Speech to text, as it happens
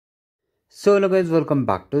So hello guys, welcome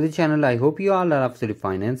back to the channel. I hope you all are absolutely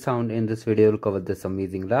fine and sound. In this video we'll cover this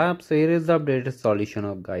amazing lab. So here is the updated solution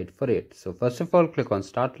or guide for it. So first of all, click on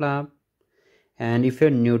start lab, and if you're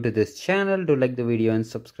new to this channel, do like the video and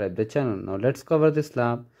subscribe the channel. Now let's cover this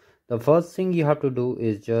lab. The first thing you have to do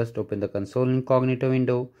is just open the console incognito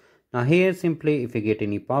window. Now here simply, if you get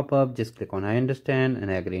any pop-up, just click on I understand and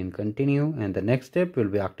agree and continue, and the next step will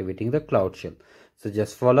be activating the cloud shell. So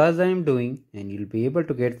just follow as I am doing and you'll be able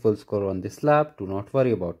to get full score on this lab. Do not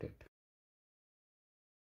worry about it.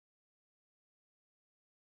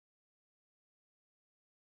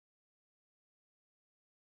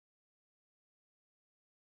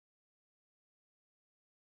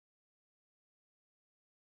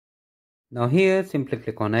 Now here simply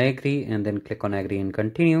click on I agree and then click on agree and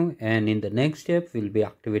continue, and in the next step we'll be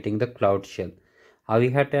activating the cloud shell. How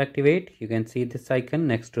you have to activate? You can see this icon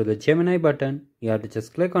next to the Gemini button. You have to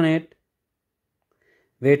just click on it.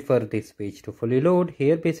 Wait for this page to fully load.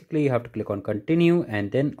 Here basically you have to click on continue and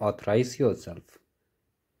then authorize yourself.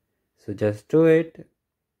 So just do it.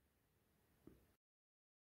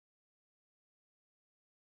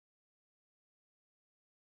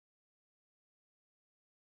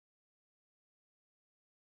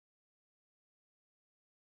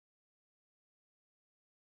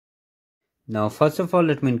 Now first of all,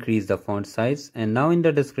 let me increase the font size, and now in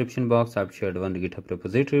the description box I've shared one GitHub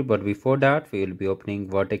repository, but before that we will be opening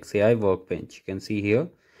Vertex AI workbench. You can see here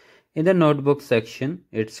in the notebook section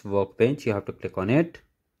it's workbench. You have to click on it,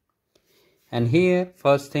 and here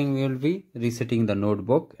first thing we will be resetting the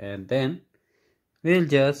notebook, and then we'll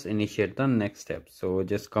just initiate the next step. So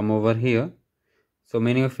just come over here. So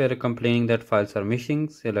many of you are complaining that files are missing.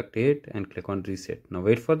 Select it and click on reset. Now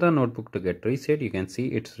wait for the notebook to get reset. You can see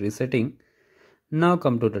it's resetting. Now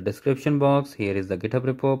come to the description box. Here is the GitHub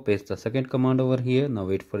repo. Paste the second command over here. Now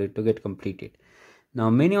wait for it to get completed. Now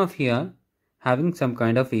many of you are having some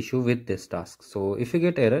kind of issue with this task. So if you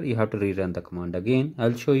get error, you have to rerun the command again.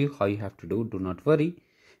 I'll show you how you have to do. Do not worry.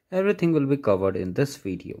 Everything will be covered in this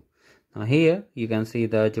video. Now here you can see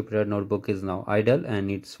the Jupyter notebook is now idle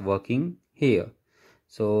and it's working here.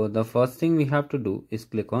 So the first thing we have to do is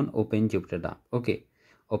click on open Jupyter lab. Okay,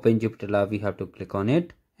 open Jupyter lab, we have to click on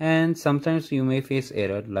it, and sometimes you may face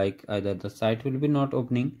error like either the site will be not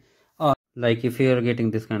opening, or like if you are getting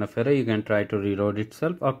this kind of error, you can try to reload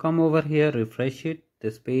itself, or come over here, refresh it,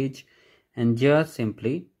 this page, and just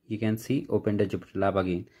simply you can see open the Jupyter lab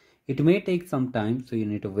again. It may take some time, so you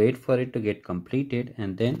need to wait for it to get completed,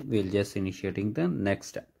 and then we'll just initiating the next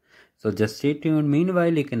step. So just stay tuned.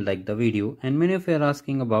 Meanwhile, you can like the video, and many of you are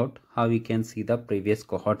asking about how you can see the previous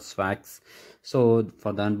cohort swags. So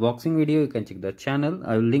for the unboxing video, you can check the channel.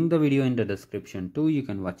 I will link the video in the description too. You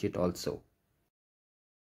can watch it also.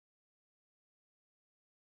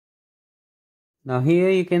 Now here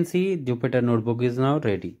you can see Jupyter notebook is now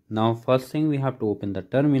ready. Now first thing we have to open the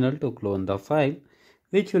terminal to clone the file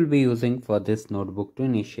which we'll be using for this notebook to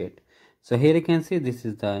initiate. So here you can see this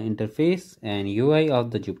is the interface and UI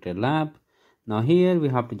of the Jupyter lab. Now here we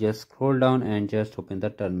have to just scroll down and just open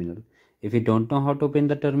the terminal. If you don't know how to open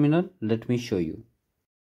the terminal, let me show you.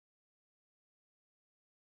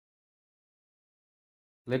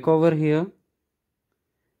 Click over here.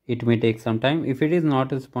 It may take some time. If it is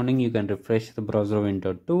not responding, you can refresh the browser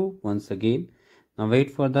window too once again. Now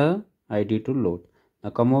wait for the ID to load.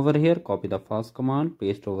 Now come over here, copy the first command,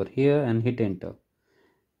 paste over here and hit enter.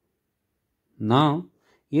 Now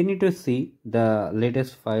you need to see the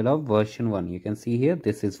latest file of version 1. You can see here,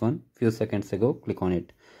 this is one few seconds ago. Click on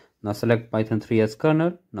it. Now select Python 3 as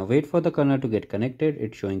kernel. Now wait for the kernel to get connected.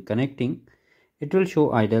 It's showing connecting. It will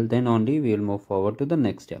show idle, then only we will move forward to the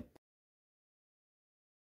next step.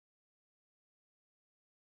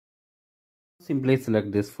 Simply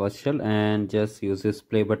select this first shell and just use this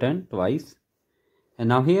play button twice. And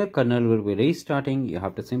now here kernel will be restarting. You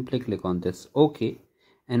have to simply click on this OK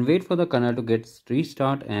and wait for the kernel to get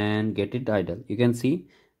restart and get it idle. You can see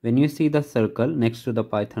when you see the circle next to the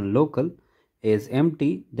Python local is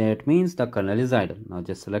empty, that means the kernel is idle. Now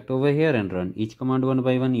just select over here and run each command one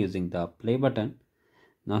by one using the play button.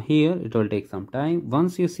 Now here it will take some time.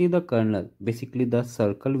 Once you see the kernel, basically the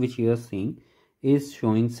circle which you are seeing is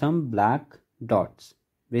showing some black dots.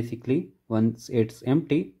 Basically once it's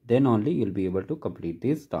empty, then only you'll be able to complete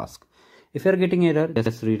this task. If you're getting error,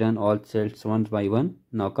 just rerun all shells one by one.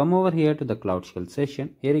 Now come over here to the cloud shell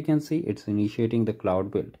session. Here you can see it's initiating the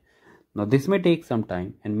cloud build. Now this may take some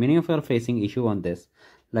time and many of you are facing issue on this.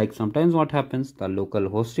 Like sometimes what happens, the local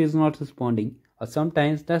host is not responding, or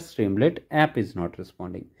sometimes the Streamlit app is not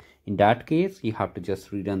responding. In that case, you have to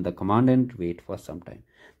just rerun the command and wait for some time.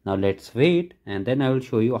 Now let's wait, and then I will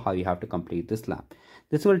show you how you have to complete this lab.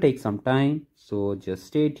 This will take some time, so just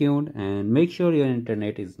stay tuned and make sure your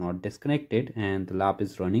internet is not disconnected and the lab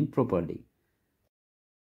is running properly.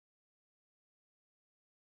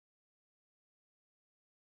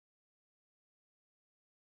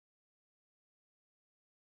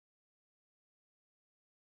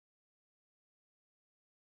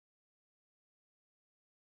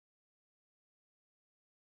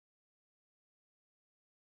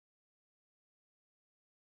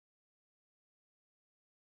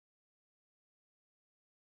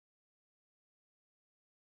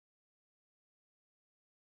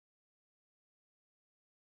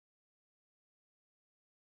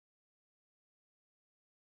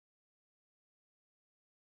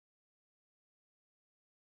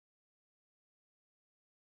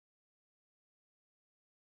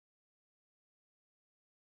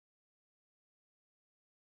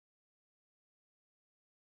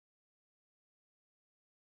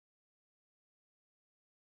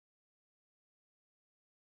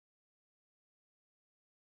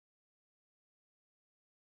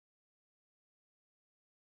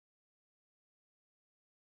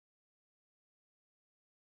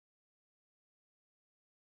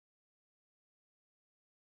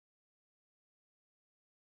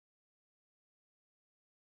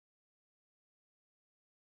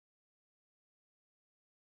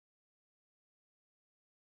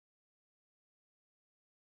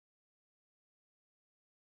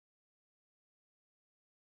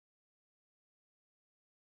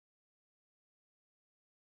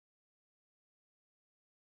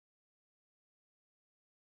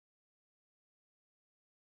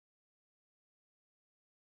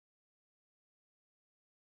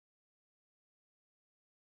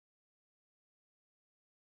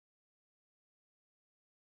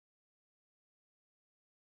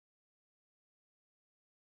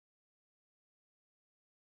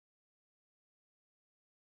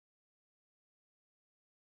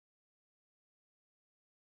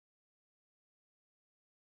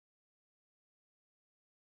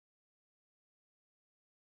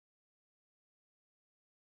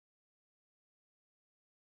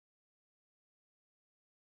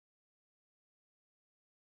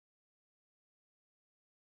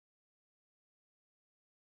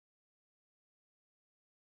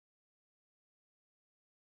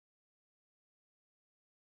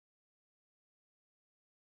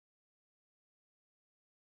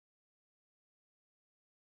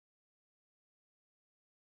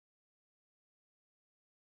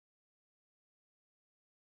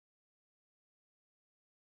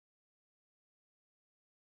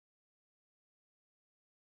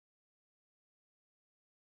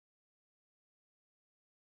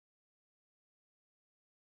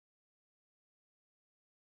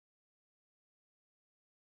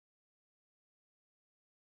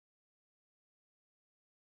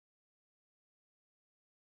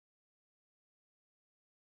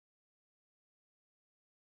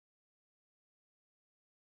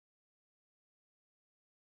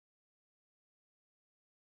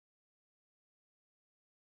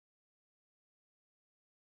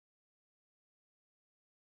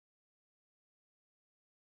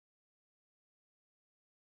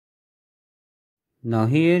 Now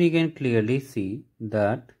here you can clearly see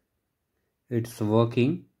that it's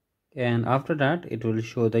working, and after that it will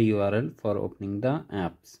show the URL for opening the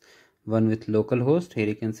apps. One with localhost. Here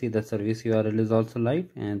you can see the service URL is also live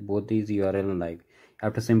and both these URL are live. You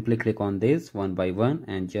have to simply click on this one by one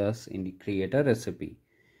and just create a recipe.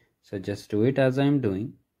 So just do it as I am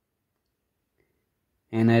doing.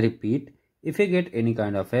 And I repeat, if you get any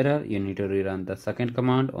kind of error, you need to rerun the second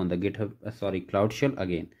command on the Cloud Shell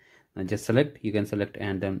again. Now just you can select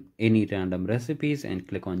any random recipes and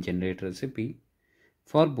click on generate recipe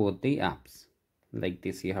for both the apps. Like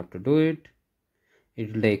this you have to do it.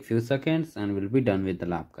 It will take few seconds and we'll be done with the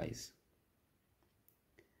lab, guys.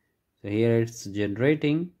 So here it's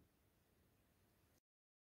generating.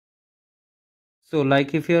 So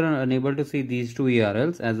like if you're unable to see these two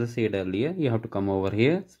URLs, as I said earlier, you have to come over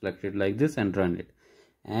here, select it like this and run it.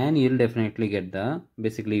 And you'll definitely get the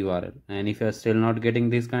basically URL. And if you're still not getting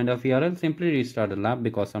this kind of URL, simply restart the lab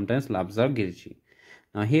because sometimes labs are glitchy.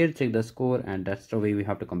 Now here check the score, and that's the way we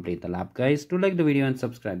have to complete the lab, guys. Do like the video and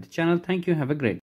subscribe the channel. Thank you. Have a great day.